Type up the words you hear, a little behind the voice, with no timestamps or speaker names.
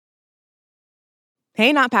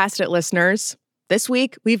Hey, Not Past It listeners. This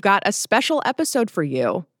week, we've got a special episode for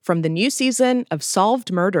you from the new season of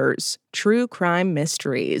Solved Murders, True Crime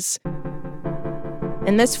Mysteries.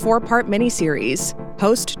 In this 4-part miniseries,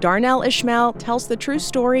 host Darnell Ishmael tells the true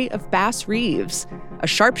story of Bass Reeves, a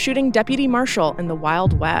sharpshooting deputy marshal in the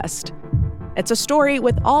Wild West. It's a story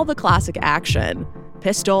with all the classic action: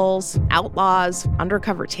 pistols, outlaws,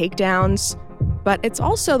 undercover takedowns. But it's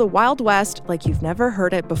also the Wild West like you've never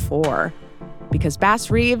heard it before. Because Bass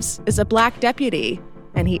Reeves is a Black deputy,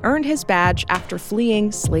 and he earned his badge after fleeing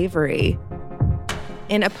slavery.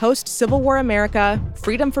 In a post-Civil War America,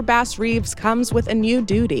 freedom for Bass Reeves comes with a new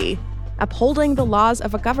duty: upholding the laws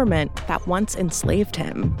of a government that once enslaved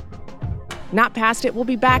him. Not Past It will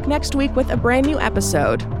be back next week with a brand new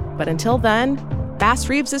episode. But until then, Bass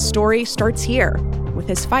Reeves' story starts here, with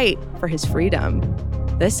his fight for his freedom.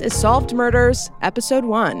 This is Solved Murders, Episode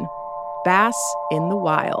 1, Bass in the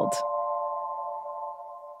Wild.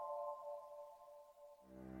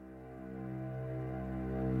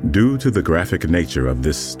 Due to the graphic nature of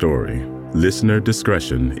this story, listener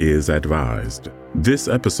discretion is advised. This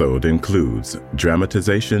episode includes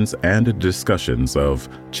dramatizations and discussions of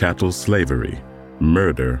chattel slavery,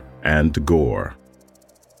 murder, and gore.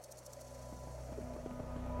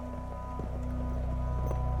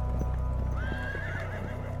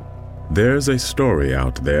 There's a story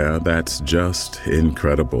out there that's just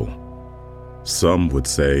incredible. Some would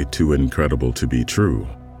say too incredible to be true.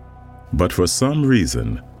 But for some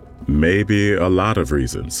reason, maybe a lot of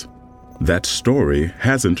reasons, that story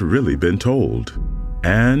hasn't really been told,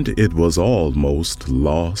 and it was almost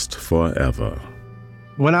lost forever.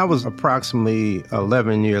 When I was approximately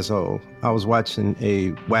 11 years old, I was watching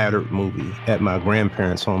a Wyatt movie at my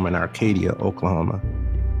grandparents' home in Arcadia, Oklahoma.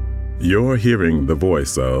 You're hearing the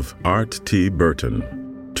voice of Art T.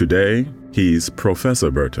 Burton. Today, he's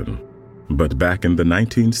Professor Burton. But back in the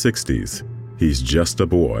 1960s, he's just a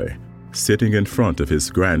boy, sitting in front of his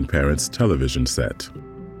grandparents' television set.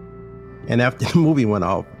 And after the movie went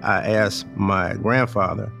off, I asked my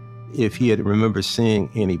grandfather if he had remembered seeing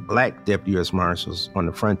any Black deputy U.S. Marshals on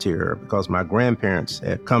the frontier, because my grandparents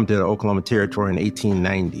had come to the Oklahoma Territory in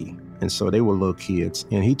 1890, and so they were little kids.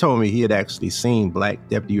 And he told me he had actually seen Black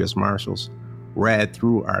deputy U.S. Marshals ride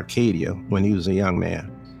through Arcadia when he was a young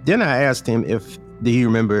man. Then I asked him did he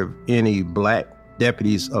remember any Black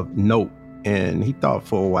deputies of note, and he thought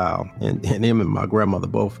for a while, and him and my grandmother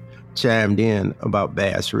both chimed in about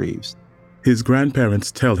Bass Reeves. His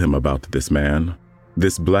grandparents tell him about this man,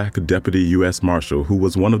 this Black deputy U.S. Marshal who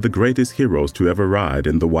was one of the greatest heroes to ever ride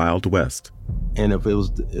in the Wild West. And if it was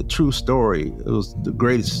a true story, it was the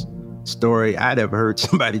greatest story I'd ever heard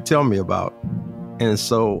somebody tell me about. And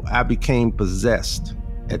so I became possessed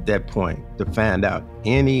at that point to find out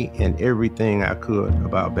any and everything I could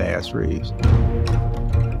about Bass Reeves.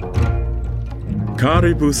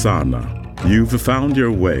 Karibu Sana. You've found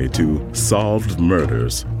your way to Solved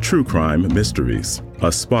Murders, True Crime Mysteries, a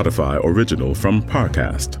Spotify original from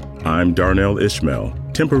Parcast. I'm Darnell Ishmael,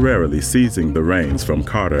 temporarily seizing the reins from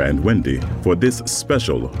Carter and Wendy for this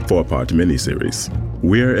special 4-part miniseries.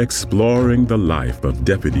 We're exploring the life of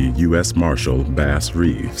Deputy U.S. Marshal Bass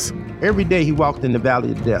Reeves. Every day he walked in the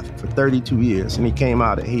Valley of Death for 32 years, and he came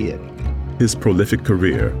out ahead. His prolific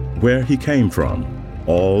career, where he came from,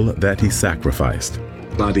 all that he sacrificed.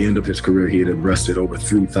 By the end of his career, he had arrested over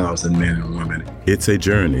 3,000 men and women. It's a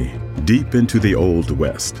journey deep into the Old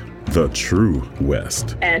West, the true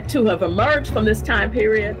West. And to have emerged from this time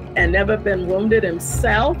period and never been wounded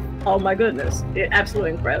himself, oh my goodness,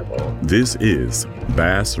 absolutely incredible. This is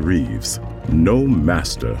Bass Reeves, no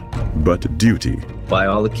master, but duty. By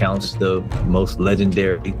all accounts, the most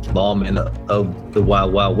legendary lawman of the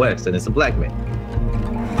Wild Wild West, and it's a Black man.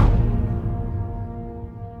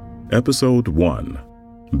 Episode 1,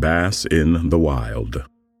 Bass in the Wild.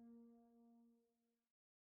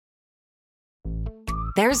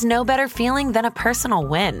 There's no better feeling than a personal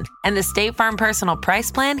win, and the State Farm Personal Price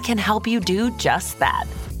Plan can help you do just that.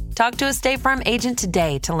 Talk to a State Farm agent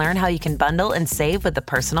today to learn how you can bundle and save with the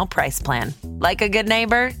Personal Price Plan. Like a good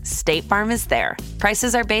neighbor, State Farm is there.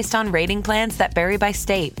 Prices are based on rating plans that vary by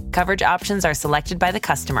state. Coverage options are selected by the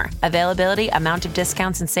customer. Availability, amount of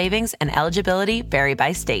discounts and savings, and eligibility vary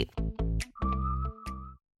by state.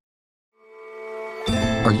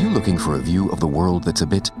 Are you looking for a view of the world that's a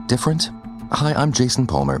bit different? Hi, I'm Jason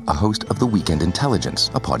Palmer, a host of The Weekend Intelligence,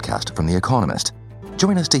 a podcast from The Economist.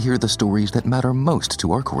 Join us to hear the stories that matter most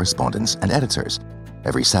to our correspondents and editors.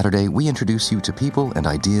 Every Saturday, we introduce you to people and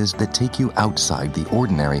ideas that take you outside the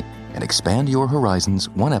ordinary and expand your horizons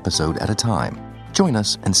one episode at a time. Join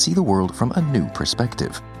us and see the world from a new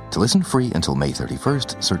perspective. To listen free until May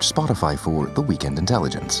 31st, search Spotify for The Weekend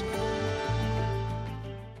Intelligence.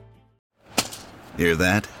 Hear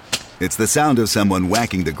that? It's the sound of someone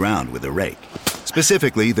whacking the ground with a rake.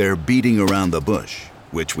 Specifically, they're beating around the bush,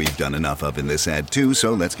 which we've done enough of in this ad too,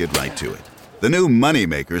 so let's get right to it. The new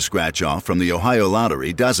Moneymaker scratch-off from the Ohio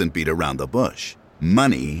Lottery doesn't beat around the bush.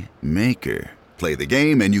 Money Maker. Play the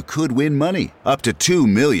game and you could win money, up to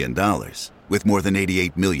 $2 million. With more than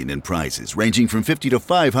 $88 million in prizes, ranging from $50 to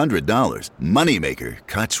 $500, Moneymaker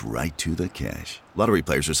cuts right to the cash. Lottery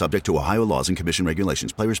players are subject to Ohio laws and commission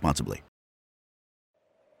regulations. Play responsibly.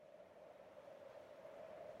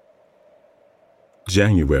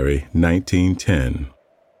 January 1910.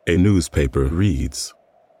 A newspaper reads,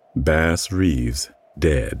 Bass Reeves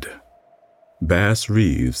dead. Bass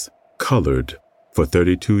Reeves, colored, for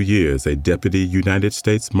 32 years a deputy United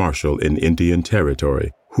States Marshal in Indian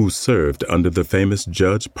Territory, who served under the famous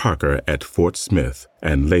Judge Parker at Fort Smith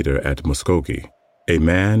and later at Muskogee. A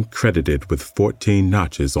man credited with 14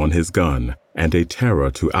 notches on his gun and a terror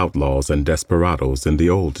to outlaws and desperados in the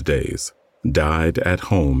old days, died at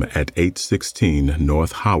home at 816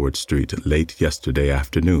 North Howard Street late yesterday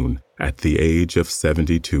afternoon at the age of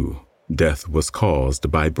 72. Death was caused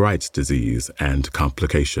by Bright's disease and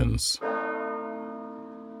complications.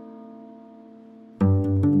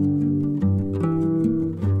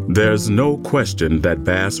 There's no question that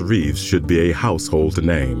Bass Reeves should be a household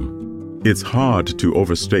name. It's hard to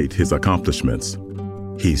overstate his accomplishments.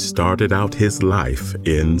 He started out his life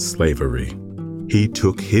in slavery. He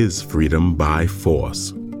took his freedom by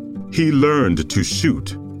force. He learned to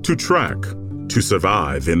shoot, to track, to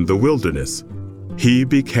survive in the wilderness. He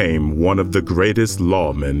became one of the greatest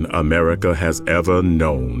lawmen America has ever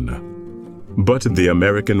known. But the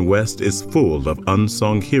American West is full of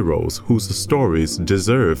unsung heroes whose stories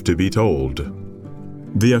deserve to be told.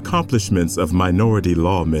 The accomplishments of minority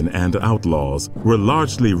lawmen and outlaws were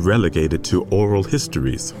largely relegated to oral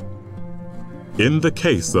histories. In the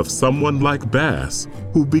case of someone like Bass,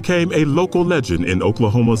 who became a local legend in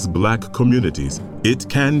Oklahoma's black communities, it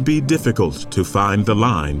can be difficult to find the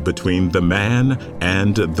line between the man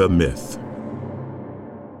and the myth.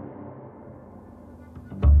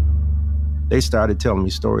 They started telling me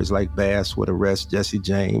stories like Bass would arrest Jesse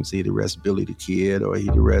James, he'd arrest Billy the Kid, or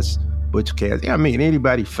he'd arrest Butch Cassidy. I mean,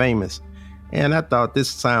 anybody famous. And I thought,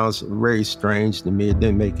 this sounds very strange to me. It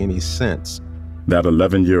didn't make any sense. That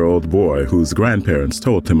 11-year-old boy whose grandparents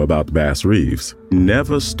told him about Bass Reeves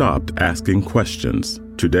never stopped asking questions.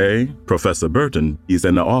 Today, Professor Burton is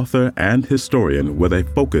an author and historian with a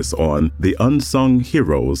focus on the unsung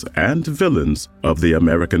heroes and villains of the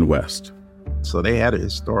American West. So they had a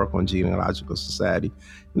historical and genealogical society.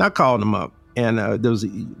 And I called them up. And there was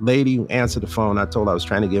a lady who answered the phone. I told her I was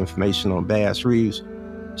trying to get information on Bass Reeves.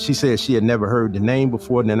 She said she had never heard the name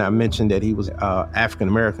before. And then I mentioned that he was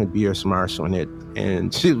African-American U.S. Marshal in it.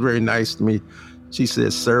 And she was very nice to me. She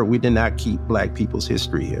said, "Sir, we did not keep black people's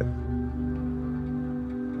history here."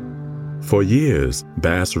 For years,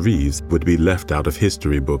 Bass Reeves would be left out of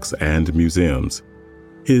history books and museums.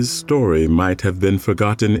 His story might have been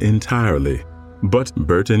forgotten entirely, but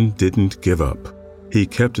Burton didn't give up. He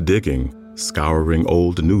kept digging, scouring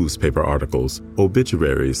old newspaper articles,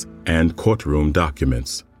 obituaries, and courtroom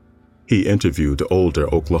documents. He interviewed older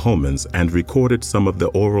Oklahomans and recorded some of the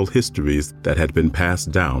oral histories that had been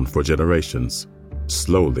passed down for generations.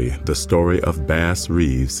 Slowly, the story of Bass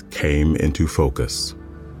Reeves came into focus.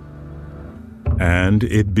 And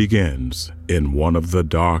it begins in one of the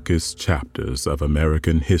darkest chapters of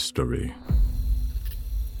American history.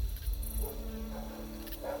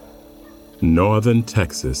 Northern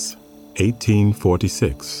Texas,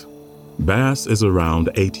 1846. Bass is around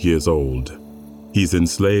 8 years old. He's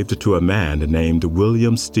enslaved to a man named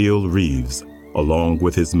William Steele Reeves, along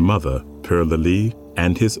with his mother, Pearlie Lee,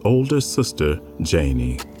 and his older sister,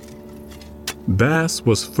 Janie. Bass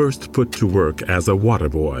was first put to work as a water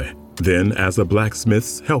boy, then as a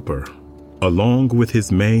blacksmith's helper. Along with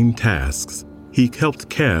his main tasks, he helped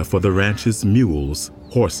care for the ranch's mules,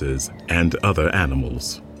 horses, and other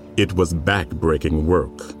animals. It was back-breaking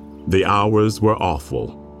work. The hours were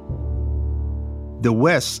awful. The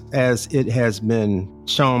West, as it has been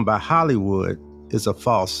shown by Hollywood, is a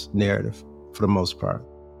false narrative for the most part.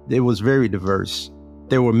 It was very diverse.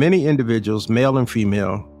 There were many individuals, male and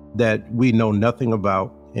female, that we know nothing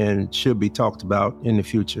about and should be talked about in the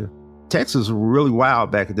future. Texas was really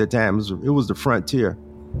wild back at that time. It was the frontier.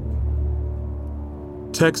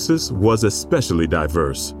 Texas was especially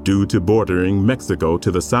diverse due to bordering Mexico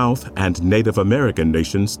to the south and Native American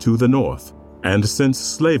nations to the north. And since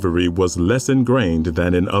slavery was less ingrained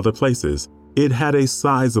than in other places, It had a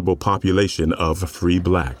sizable population of free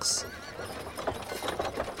blacks.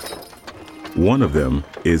 One of them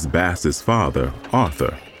is Bass's father,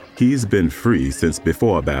 Arthur. He's been free since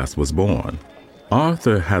before Bass was born.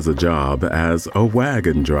 Arthur has a job as a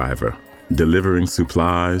wagon driver, delivering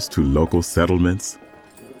supplies to local settlements.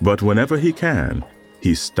 But whenever he can,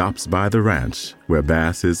 he stops by the ranch where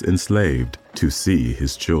Bass is enslaved to see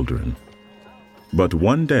his children. But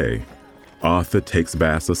one day, Arthur takes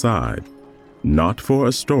Bass aside, not for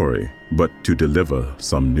a story, but to deliver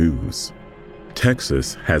some news.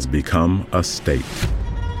 Texas has become a state,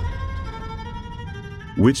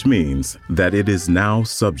 which means that it is now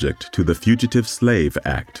subject to the Fugitive Slave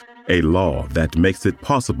Act, a law that makes it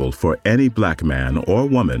possible for any black man or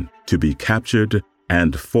woman to be captured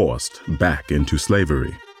and forced back into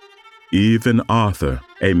slavery. Even Arthur,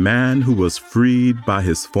 a man who was freed by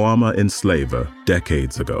his former enslaver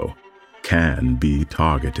decades ago, can be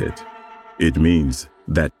targeted. It means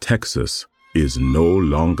that Texas is no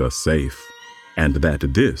longer safe, and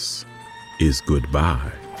that this is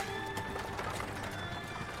goodbye.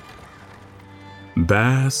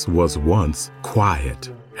 Bass was once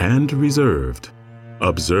quiet and reserved,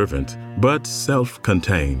 observant but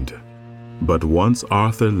self-contained. But once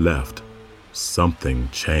Arthur left, something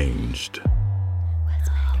changed.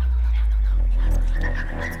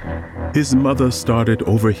 His mother started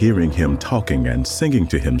overhearing him talking and singing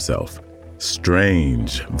to himself.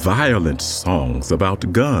 Strange, violent songs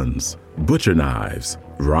about guns, butcher knives,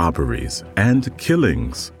 robberies, and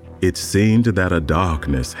killings. It seemed that a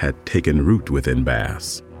darkness had taken root within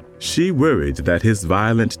Bass. She worried that his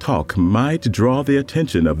violent talk might draw the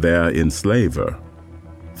attention of their enslaver.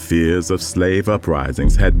 Fears of slave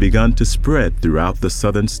uprisings had begun to spread throughout the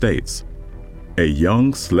southern states. A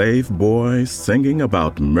young slave boy singing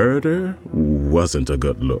about murder wasn't a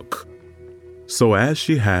good look. So as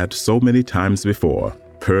she had so many times before,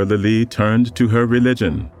 Pearlie Lee turned to her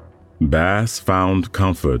religion. Bass found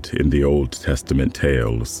comfort in the Old Testament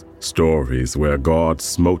tales, stories where God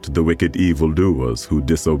smote the wicked evildoers who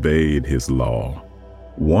disobeyed his law.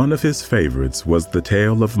 One of his favorites was the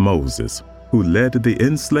tale of Moses, who led the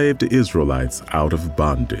enslaved Israelites out of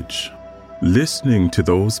bondage. Listening to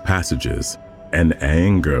those passages, an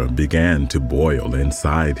anger began to boil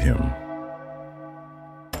inside him.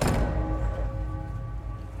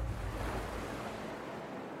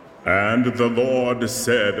 And the Lord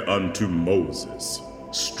said unto Moses,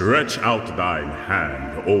 Stretch out thine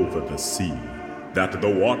hand over the sea, that the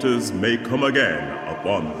waters may come again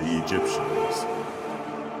upon the Egyptians.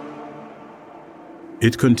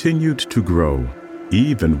 It continued to grow,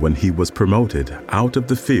 even when he was promoted out of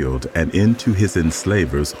the field and into his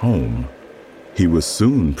enslaver's home. He was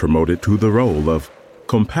soon promoted to the role of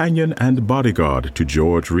companion and bodyguard to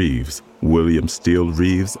George Reeves, William Steele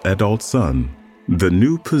Reeves' adult son. The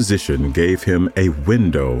new position gave him a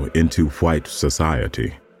window into white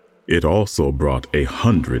society. It also brought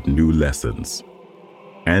 100 new lessons,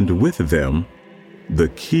 and with them, the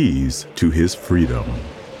keys to his freedom.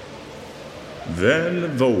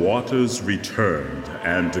 Then the waters returned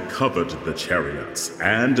and covered the chariots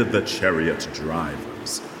and the chariot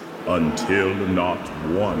drivers, until not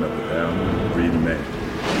one of them remained.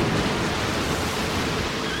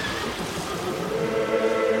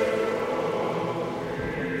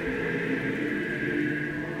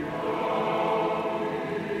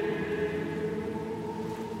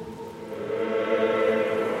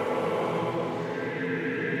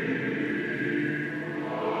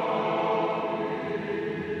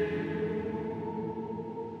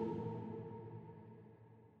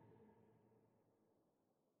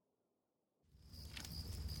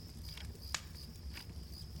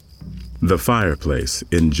 The fireplace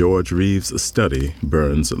in George Reeves' study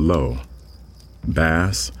burns low.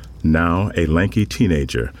 Bass, now a lanky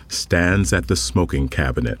teenager, stands at the smoking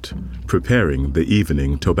cabinet, preparing the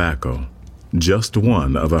evening tobacco. Just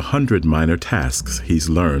one of 100 minor tasks he's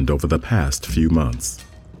learned over the past few months.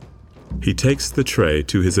 He takes the tray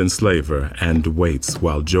to his enslaver and waits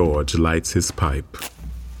while George lights his pipe.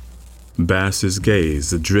 Bass's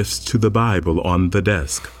gaze drifts to the Bible on the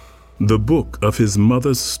desk, the book of his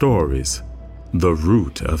mother's stories, the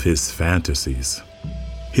root of his fantasies.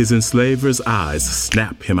 His enslaver's eyes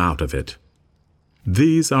snap him out of it.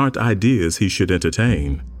 These aren't ideas he should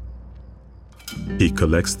entertain. He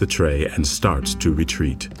collects the tray and starts to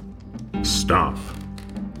retreat. Stop.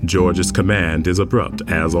 George's command is abrupt,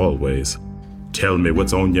 as always. Tell me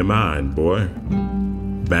what's on your mind, boy.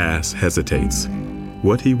 Bass hesitates.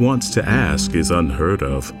 What he wants to ask is unheard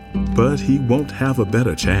of, but he won't have a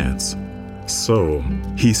better chance. So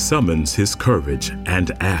he summons his courage and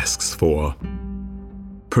asks for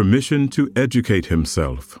Permission to educate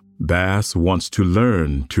himself. Bass wants to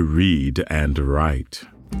learn to read and write.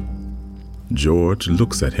 George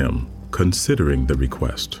looks at him, considering the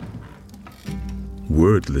request.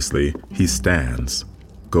 Wordlessly, he stands,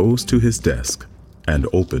 goes to his desk, and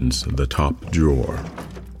opens the top drawer.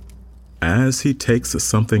 As he takes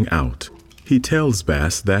something out, he tells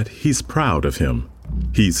Bass that he's proud of him.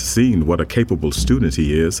 He's seen what a capable student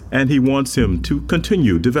he is, and he wants him to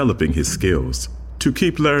continue developing his skills, to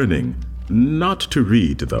keep learning, not to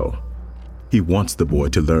read, though. He wants the boy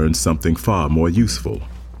to learn something far more useful.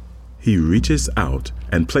 He reaches out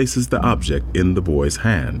and places the object in the boy's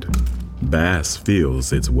hand. Bass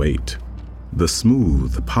feels its weight. The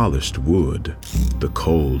smooth, polished wood, the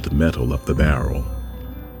cold metal of the barrel.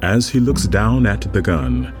 As he looks down at the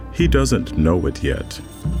gun, he doesn't know it yet,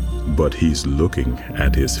 but he's looking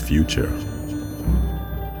at his future.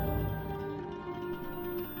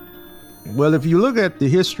 Well, if you look at the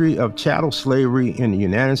history of chattel slavery in the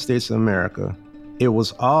United States of America, it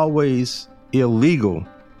was always illegal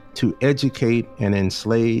to educate an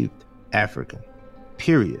enslaved African,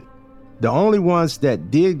 period. The only ones that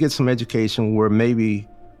did get some education were maybe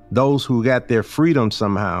those who got their freedom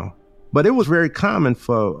somehow. But it was very common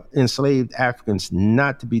for enslaved Africans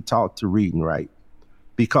not to be taught to read and write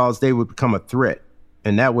because they would become a threat.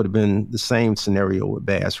 And that would have been the same scenario with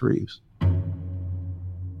Bass Reeves.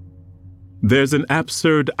 There's an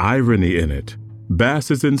absurd irony in it.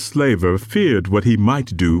 Bass's enslaver feared what he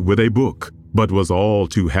might do with a book, but was all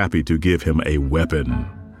too happy to give him a weapon.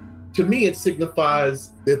 To me, it signifies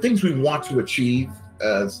the things we want to achieve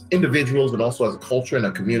as individuals and also as a culture and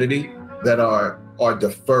a community that are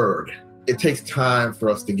deferred. It takes time for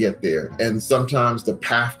us to get there. And sometimes the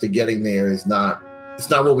path to getting there it's not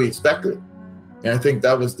what we expected. And I think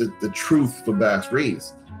that was the truth for Bass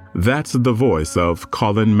Reeves. That's the voice of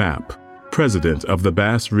Colin Mapp, president of the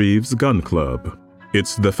Bass Reeves Gun Club.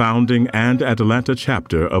 It's the founding and Atlanta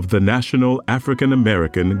chapter of the National African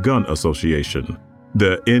American Gun Association,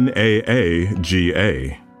 the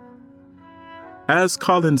NAAGA. As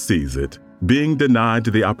Colin sees it, being denied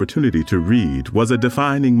the opportunity to read was a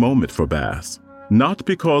defining moment for Bass, not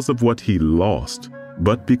because of what he lost,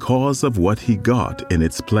 but because of what he got in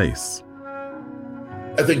its place.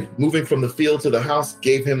 I think moving from the field to the house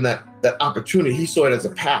gave him that opportunity. He saw it as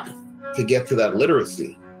a path to get to that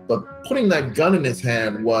literacy. But putting that gun in his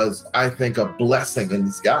hand was, I think, a blessing in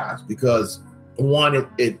disguise because, one,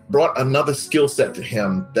 it brought another skill set to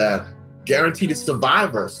him that guaranteed a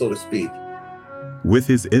survivor, so to speak. With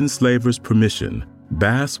his enslaver's permission,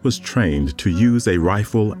 Bass was trained to use a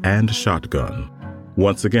rifle and shotgun.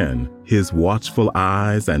 Once again, his watchful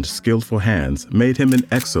eyes and skillful hands made him an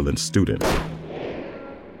excellent student.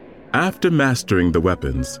 After mastering the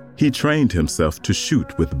weapons, he trained himself to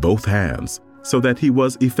shoot with both hands so that he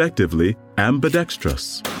was effectively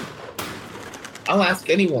ambidextrous. I'll ask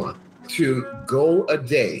anyone to go a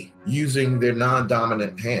day using their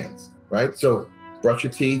non-dominant hands, right? So brush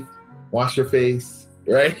your teeth, wash your face,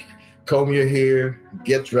 right? Comb your hair,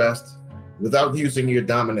 get dressed without using your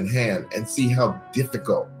dominant hand and see how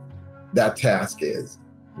difficult that task is,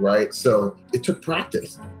 right? So it took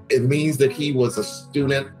practice. It means that he was a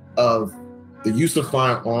student of the use of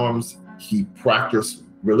firearms. He practiced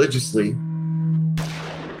religiously.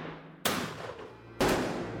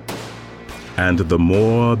 And the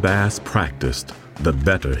more Bass practiced, the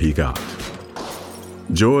better he got.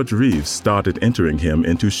 George Reeves started entering him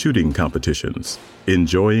into shooting competitions,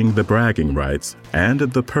 enjoying the bragging rights and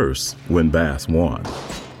the purse when Bass won.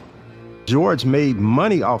 George made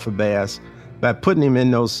money off of Bass by putting him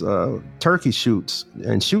in those turkey shoots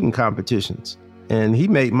and shooting competitions. And he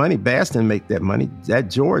made money. Bass didn't make that money. That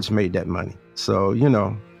George made that money. So,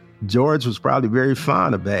 George was probably very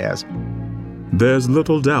fond of Bass. There's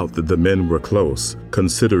little doubt that the men were close,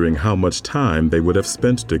 considering how much time they would have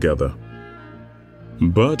spent together.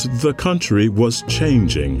 But the country was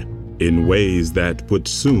changing in ways that would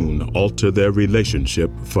soon alter their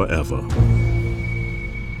relationship forever.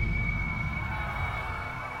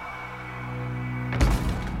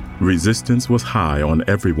 Resistance was high on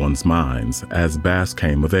everyone's minds as Bass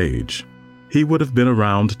came of age. He would have been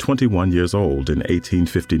around 21 years old in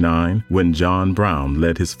 1859 when John Brown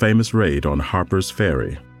led his famous raid on Harper's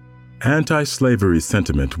Ferry. Anti-slavery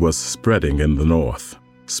sentiment was spreading in the North,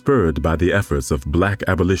 spurred by the efforts of black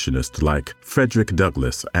abolitionists like Frederick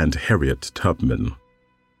Douglass and Harriet Tubman.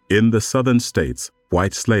 In the southern states,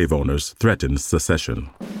 white slave owners threatened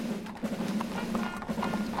secession.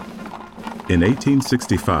 In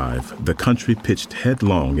 1865, the country pitched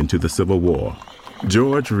headlong into the Civil War.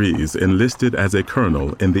 George Reeves enlisted as a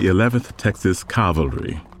colonel in the 11th Texas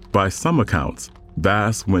Cavalry. By some accounts,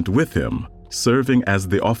 Bass went with him, serving as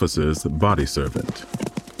the officer's body servant,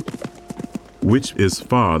 which is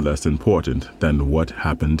far less important than what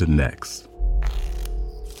happened next.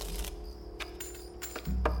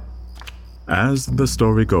 As the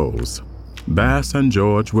story goes, Bass and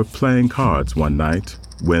George were playing cards one night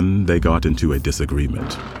when they got into a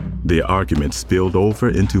disagreement. The argument spilled over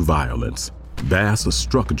into violence. Bass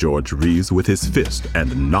struck George Reeves with his fist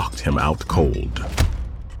and knocked him out cold.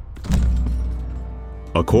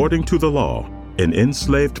 According to the law, an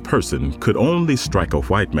enslaved person could only strike a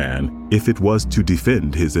white man if it was to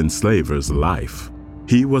defend his enslaver's life.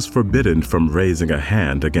 He was forbidden from raising a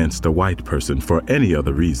hand against a white person for any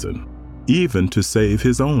other reason, even to save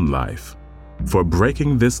his own life. For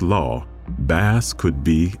breaking this law, Bass could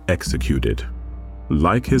be executed.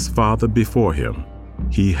 Like his father before him,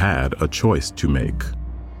 he had a choice to make: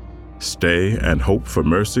 stay and hope for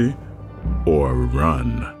mercy, or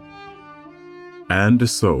run. And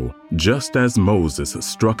so, just as Moses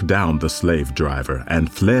struck down the slave driver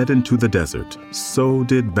and fled into the desert, so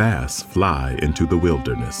did Bass fly into the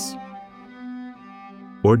wilderness.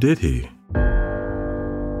 Or did he?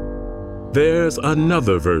 There's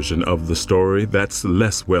another version of the story that's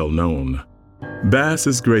less well known.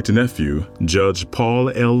 Bass's great-nephew, Judge Paul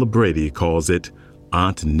L. Brady, calls it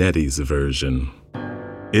Aunt Nettie's version.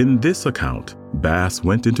 In this account, Bass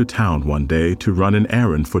went into town one day to run an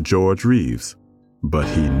errand for George Reeves, but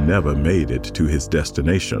he never made it to his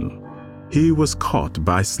destination. He was caught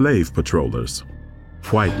by slave patrollers,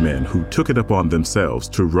 white men who took it upon themselves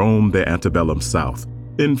to roam the antebellum South,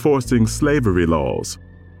 enforcing slavery laws.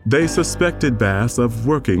 They suspected Bass of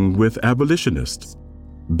working with abolitionists.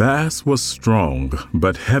 Bass was strong,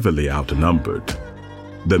 but heavily outnumbered.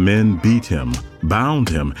 The men beat him, bound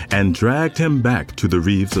him, and dragged him back to the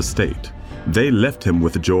Reeves estate. They left him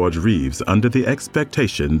with George Reeves under the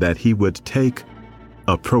expectation that he would take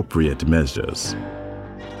appropriate measures.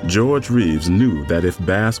 George Reeves knew that if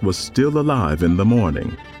Bass was still alive in the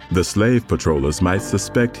morning, the slave patrollers might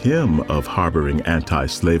suspect him of harboring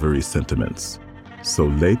anti-slavery sentiments. So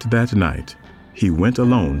late that night, he went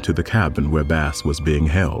alone to the cabin where Bass was being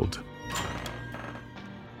held.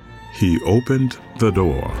 He opened the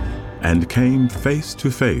door and came face to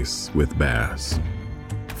face with Bass.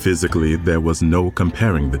 Physically, there was no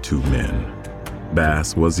comparing the two men.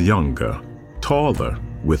 Bass was younger, taller,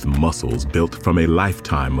 with muscles built from a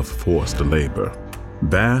lifetime of forced labor.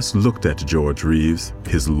 Bass looked at George Reeves,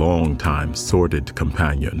 his longtime sordid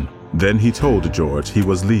companion. Then he told George he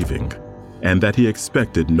was leaving, and that he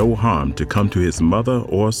expected no harm to come to his mother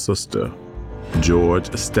or sister.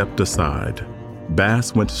 George stepped aside.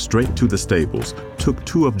 Bass went straight to the stables, took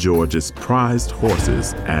two of George's prized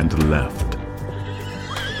horses, and left.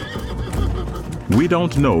 We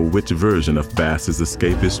don't know which version of Bass's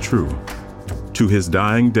escape is true. To his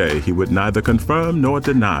dying day, he would neither confirm nor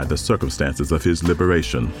deny the circumstances of his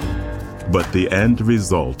liberation. But the end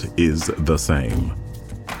result is the same.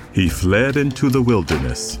 He fled into the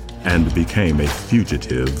wilderness and became a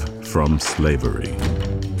fugitive from slavery.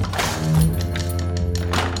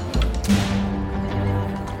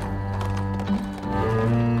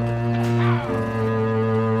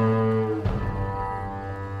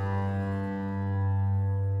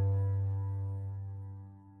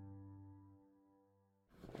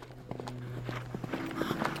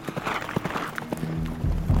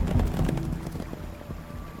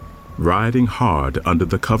 Riding hard under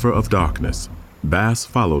the cover of darkness, Bass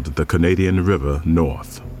followed the Canadian River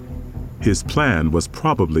north. His plan was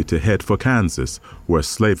probably to head for Kansas, where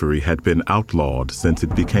slavery had been outlawed since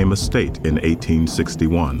it became a state in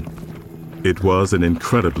 1861. It was an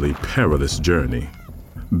incredibly perilous journey.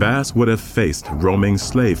 Bass would have faced roaming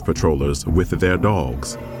slave patrollers with their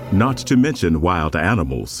dogs, not to mention wild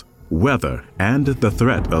animals, weather, and the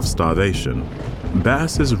threat of starvation.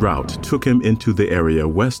 Bass's route took him into the area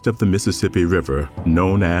west of the Mississippi River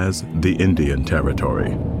known as the Indian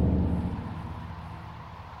Territory.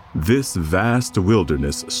 This vast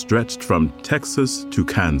wilderness stretched from Texas to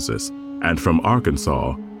Kansas and from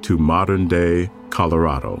Arkansas to modern-day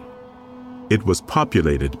Colorado. It was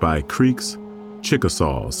populated by Creeks,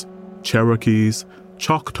 Chickasaws, Cherokees,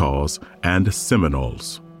 Choctaws, and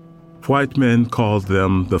Seminoles. White men called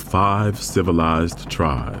them the 5 civilized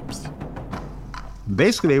tribes.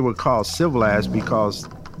 Basically, they were called civilized because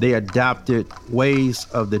they adopted ways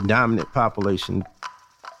of the dominant population.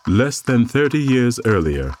 Less than 30 years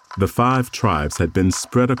earlier, the 5 tribes had been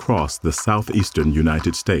spread across the southeastern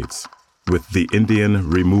United States with the Indian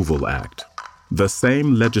Removal Act. The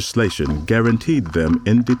same legislation guaranteed them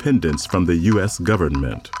independence from the U.S.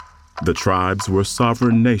 government. The tribes were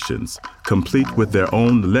sovereign nations, complete with their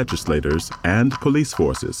own legislators and police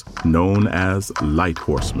forces, known as light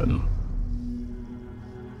horsemen.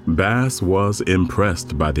 Bass was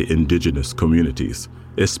impressed by the indigenous communities,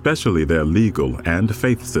 especially their legal and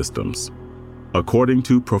faith systems. According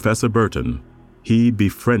to Professor Burton, he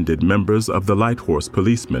befriended members of the light horse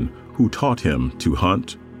policemen who taught him to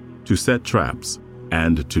hunt, to set traps,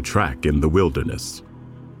 and to track in the wilderness.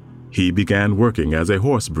 He began working as a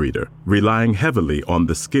horse breeder, relying heavily on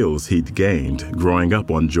the skills he'd gained growing up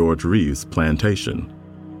on George Reeves' plantation.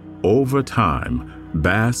 Over time,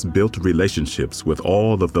 Bass built relationships with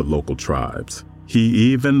all of the local tribes.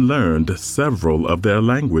 He even learned several of their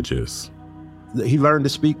languages. He learned to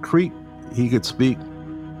speak Creek. He could speak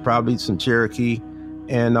probably some Cherokee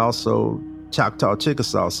and also Choctaw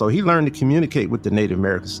Chickasaw. So he learned to communicate with the Native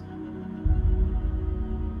Americans.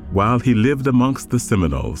 While he lived amongst the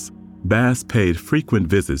Seminoles, Bass paid frequent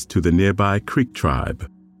visits to the nearby Creek tribe.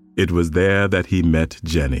 It was there that he met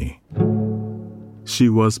Jenny. She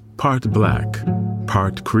was part black,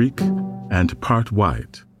 part Creek, and part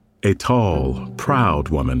white. A tall, proud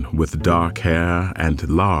woman with dark hair and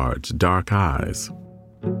large, dark eyes.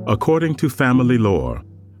 According to family lore,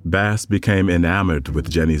 Bass became enamored with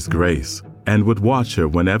Jenny's grace and would watch her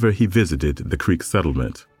whenever he visited the Creek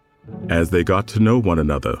settlement. As they got to know one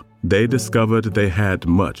another, they discovered they had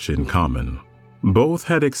much in common. Both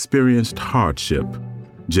had experienced hardship,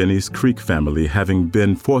 Jenny's Creek family having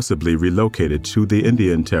been forcibly relocated to the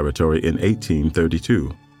Indian Territory in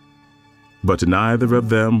 1832. But neither of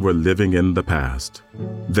them were living in the past.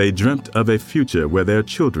 They dreamt of a future where their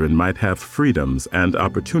children might have freedoms and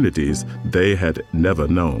opportunities they had never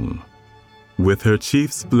known. With her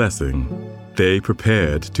chief's blessing, they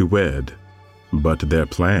prepared to wed, but their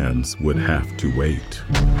plans would have to wait.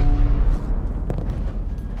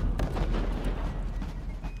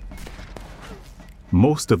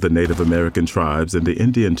 Most of the Native American tribes in the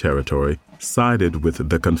Indian Territory sided with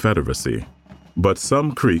the Confederacy, but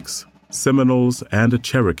some Creeks, Seminoles, and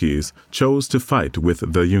Cherokees chose to fight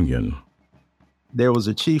with the Union. There was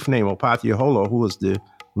a chief named Opathiaholo who was the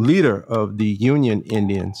leader of the Union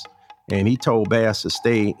Indians, and he told Bass to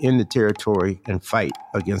stay in the territory and fight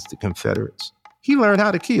against the Confederates. He learned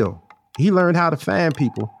how to kill. He learned how to find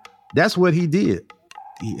people. That's what he did.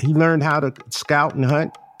 He learned how to scout and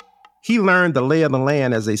hunt. He learned the lay of the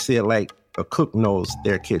land, as they said, like a cook knows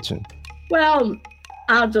their kitchen. Well,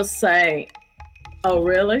 I'll just say, oh,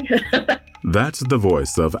 really? That's the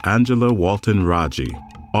voice of Angela Walton Raji,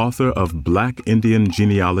 author of Black Indian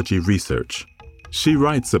Genealogy Research. She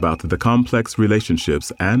writes about the complex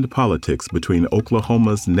relationships and politics between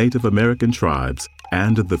Oklahoma's Native American tribes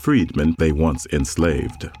and the freedmen they once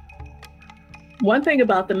enslaved. One thing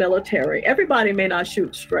about the military, everybody may not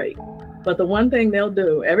shoot straight, but the one thing they'll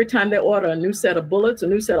do, every time they order a new set of bullets, a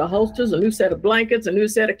new set of holsters, a new set of blankets, a new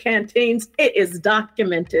set of canteens, it is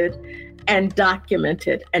documented and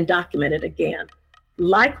documented and documented again.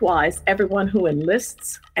 Likewise, everyone who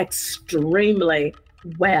enlists, extremely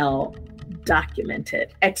well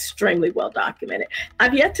documented, extremely well documented.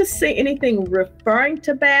 I've yet to see anything referring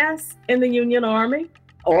to Bass in the Union Army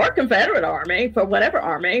or Confederate Army, for whatever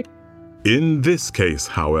army. In this case,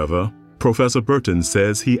 however, Professor Burton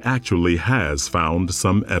says he actually has found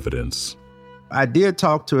some evidence. I did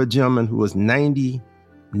talk to a gentleman who was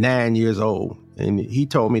 99 years old, and he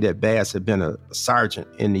told me that Bass had been a sergeant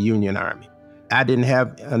in the Union Army. I didn't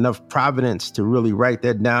have enough provenance to really write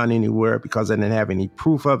that down anywhere because I didn't have any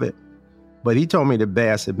proof of it. But he told me that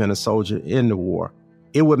Bass had been a soldier in the war.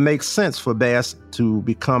 It would make sense for Bass to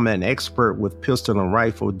become an expert with pistol and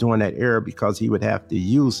rifle during that era because he would have to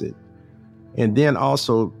use it. And then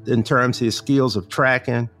also in terms of his skills of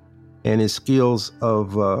tracking and his skills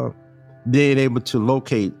of being able to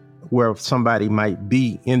locate where somebody might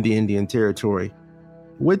be in the Indian Territory,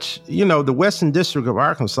 which, you know, the Western District of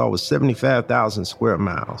Arkansas was 75,000 square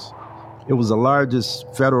miles. It was the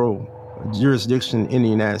largest federal jurisdiction in the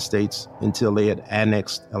United States until they had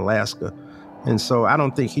annexed Alaska. And so I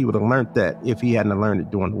don't think he would have learned that if he hadn't learned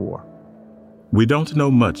it during the war. We don't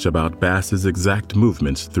know much about Bass's exact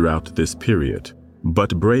movements throughout this period,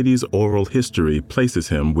 but Brady's oral history places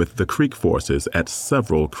him with the Creek forces at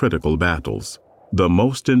several critical battles. The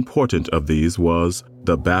most important of these was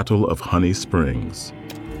the Battle of Honey Springs.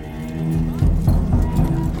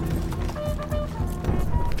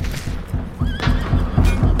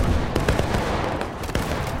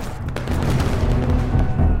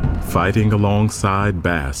 Fighting alongside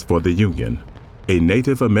Bass for the Union, a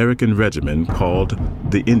Native American regiment called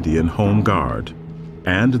the Indian Home Guard,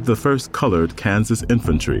 and the 1st Colored Kansas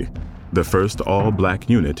Infantry, the first all-black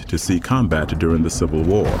unit to see combat during the Civil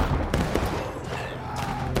War.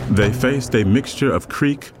 They faced a mixture of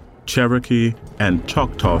Creek, Cherokee, and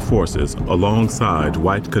Choctaw forces alongside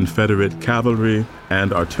white Confederate cavalry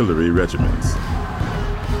and artillery regiments.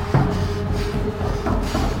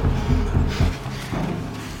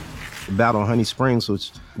 The Battle of Honey Springs,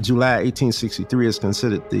 which July 1863 is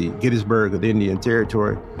considered the Gettysburg of the Indian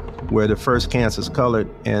Territory, where the 1st Kansas Colored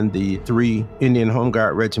and the 3 Indian Home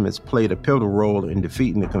Guard regiments played a pivotal role in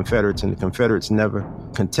defeating the Confederates, and the Confederates never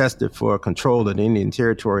contested for control of the Indian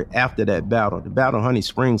Territory after that battle. The Battle of Honey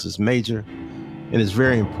Springs is major and is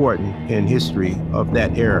very important in history of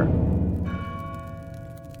that era.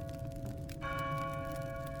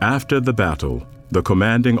 After the battle, the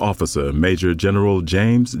commanding officer, Major General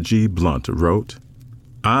James G. Blunt, wrote,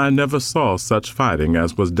 "I never saw such fighting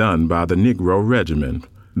as was done by the Negro Regiment.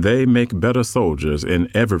 They make better soldiers in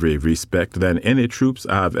every respect than any troops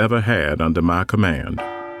I've ever had under my command."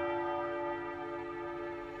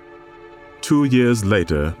 2 years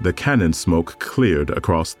later, the cannon smoke cleared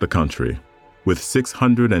across the country. With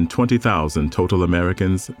 620,000 total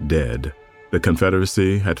Americans dead, the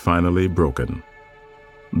Confederacy had finally broken.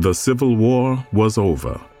 The Civil War was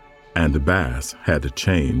over, and Bass had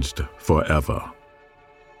changed forever.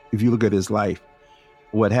 If you look at his life,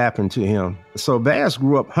 what happened to him. So Bass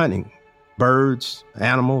grew up hunting birds,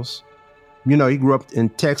 animals. You know, he grew up in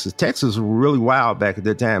Texas. Texas was really wild back at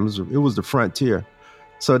that time. It was the frontier.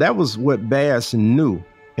 So that was what Bass knew.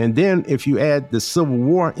 And then if you add the Civil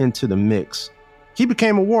War into the mix, he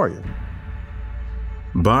became a warrior.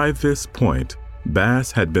 By this point,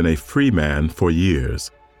 Bass had been a free man for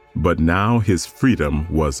years, but now his freedom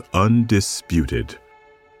was undisputed.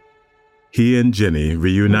 He and Jenny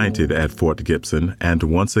reunited at Fort Gibson and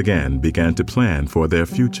once again began to plan for their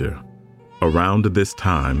future. Around this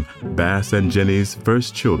time, Bass and Jenny's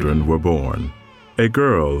first children were born. A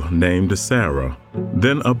girl named Sarah,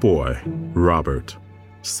 then a boy, Robert.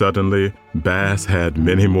 Suddenly, Bass had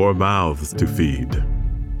many more mouths to feed.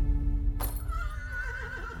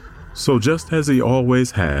 So just as he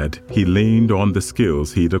always had, he leaned on the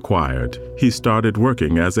skills he'd acquired. He started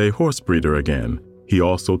working as a horse breeder again. He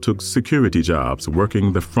also took security jobs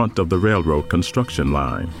working the front of the railroad construction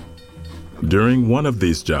line. During one of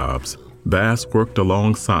these jobs, Bass worked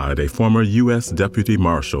alongside a former U.S. Deputy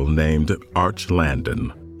Marshal named Arch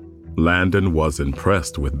Landon. Landon was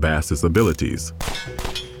impressed with Bass's abilities,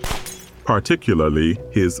 particularly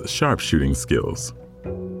his sharpshooting skills.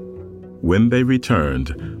 When they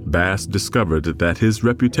returned, Bass discovered that his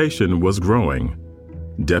reputation was growing.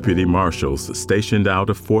 Deputy marshals stationed out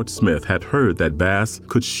of Fort Smith had heard that Bass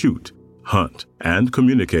could shoot, hunt, and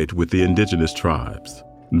communicate with the indigenous tribes.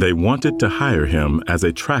 They wanted to hire him as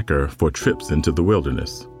a tracker for trips into the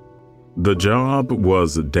wilderness. The job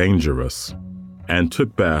was dangerous and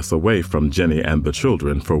took Bass away from Jenny and the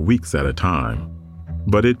children for weeks at a time.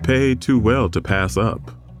 But it paid too well to pass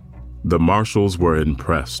up. The marshals were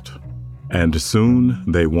impressed, and soon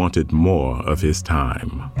they wanted more of his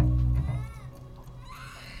time.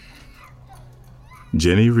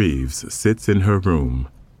 Jenny Reeves sits in her room,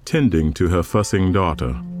 tending to her fussing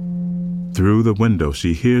daughter. Through the window,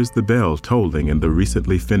 she hears the bell tolling in the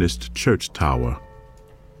recently finished church tower.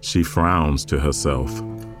 She frowns to herself.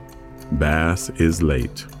 Bass is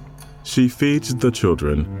late. She feeds the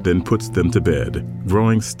children, then puts them to bed,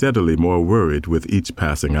 growing steadily more worried with each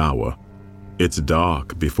passing hour. It's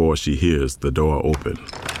dark before she hears the door open.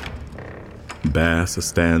 Bass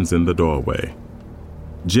stands in the doorway.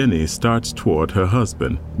 Jenny starts toward her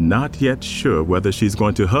husband, not yet sure whether she's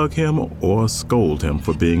going to hug him or scold him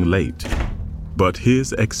for being late. But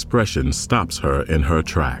his expression stops her in her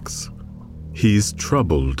tracks. He's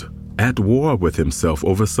troubled, at war with himself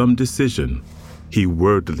over some decision. He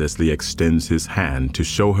wordlessly extends his hand to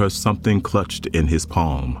show her something clutched in his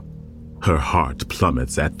palm. Her heart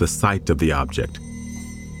plummets at the sight of the object.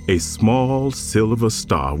 A small silver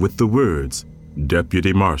star with the words,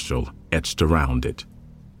 Deputy Marshal, etched around it.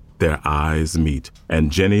 Their eyes meet,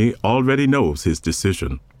 and Jenny already knows his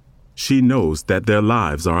decision. She knows that their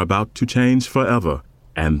lives are about to change forever,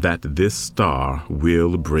 and that this star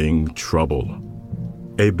will bring trouble.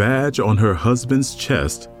 A badge on her husband's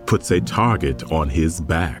chest puts a target on his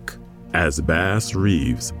back, as Bass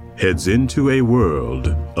Reeves heads into a world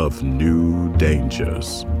of new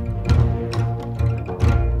dangers.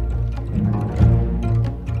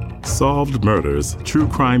 Solved Murders, True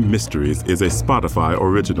Crime Mysteries is a Spotify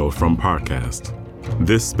original from Parcast.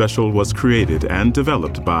 This special was created and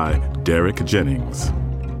developed by Derek Jennings.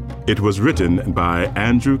 It was written by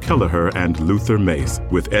Andrew Kelleher and Luther Mace,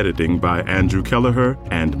 with editing by Andrew Kelleher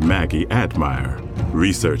and Maggie Admire.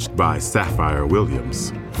 Researched by Sapphire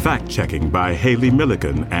Williams. Fact-checking by Haley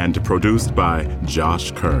Milliken and produced by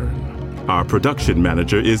Josh Kern. Our production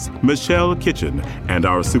manager is Michelle Kitchen, and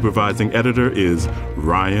our supervising editor is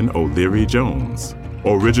Ryan O'Leary Jones.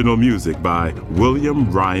 Original music by William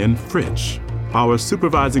Ryan Fritsch. Our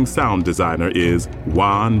supervising sound designer is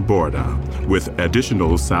Juan Borda, with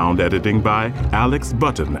additional sound editing by Alex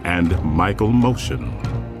Button and Michael Motion.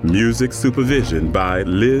 Music supervision by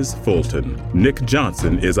Liz Fulton. Nick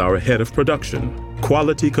Johnson is our head of production.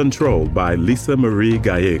 Quality control by Lisa Marie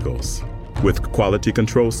Gallegos, with quality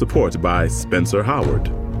control support by Spencer Howard.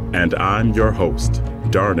 And I'm your host,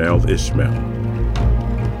 Darnell Ishmael.